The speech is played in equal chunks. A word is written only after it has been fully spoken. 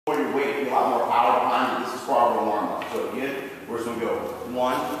your weight, be a lot more power behind it. This is barbell warm-up. So again, we're just going to go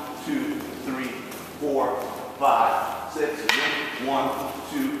 1, 2, 3, 4, 5, 6. Again, 1,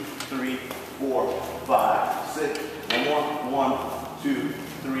 2, 3, 4, 5, 6. One more. 1, 2,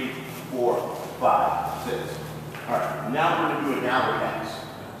 3, 4, 5, 6. All right, now we're going to do a downward X.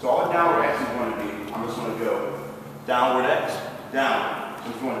 So all a downward X is going to be, I'm just going to go downward X, down. So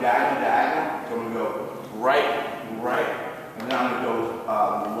I'm just going diagonal, diagonal. So I'm going to go right, right, and then I'm going to go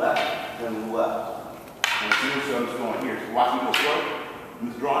left, and left. And so I'm just going here. So watch me go slow. I'm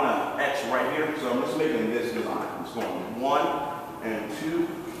just drawing an X right here. So I'm just making this design. I'm just going 1 and 2,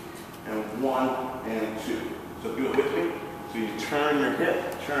 and 1 and 2. So do it with me. So you turn your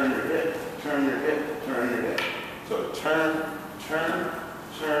hip, turn your hip, turn your hip, turn your hip. So turn, turn,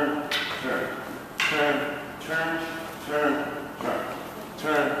 turn, turn, turn, turn, turn, turn,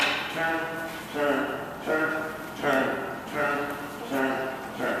 turn, turn, turn, turn, turn, turn, turn,